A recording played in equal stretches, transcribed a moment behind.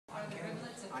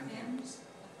on campus.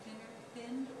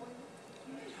 Thinned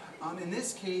oil? In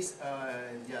this case,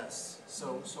 yes.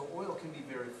 So oil can be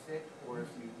very thick, or if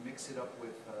you mix it up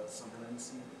with some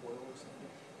linseed oil or something,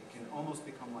 it can almost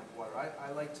become like water.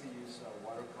 I like to use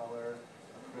watercolor,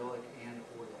 acrylic, and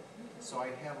oil. So I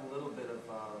have a little bit of,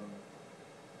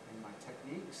 in my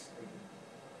techniques,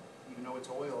 even though it's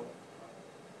oil,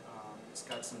 it's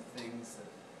got some things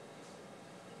that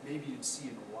maybe you'd see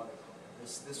in a watercolor.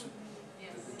 This would,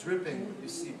 the dripping you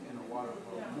see in a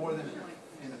watercolor more than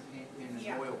in an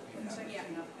oil paint. So, yeah,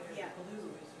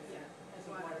 Blue is as a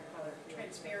watercolor.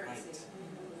 transparency. Right.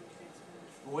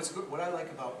 But what's good, what I like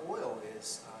about oil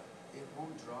is it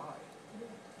won't dry.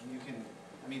 And you can,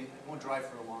 I mean, it won't dry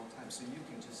for a long time, so you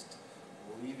can just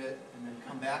leave it and then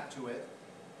come back to it,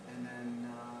 and then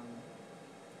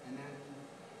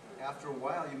after a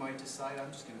while you might decide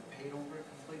I'm just going to paint over it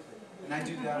completely. And I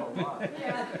do that a lot.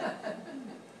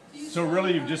 So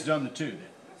really, you've just done the two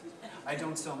then? I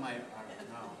don't sell my art,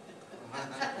 no.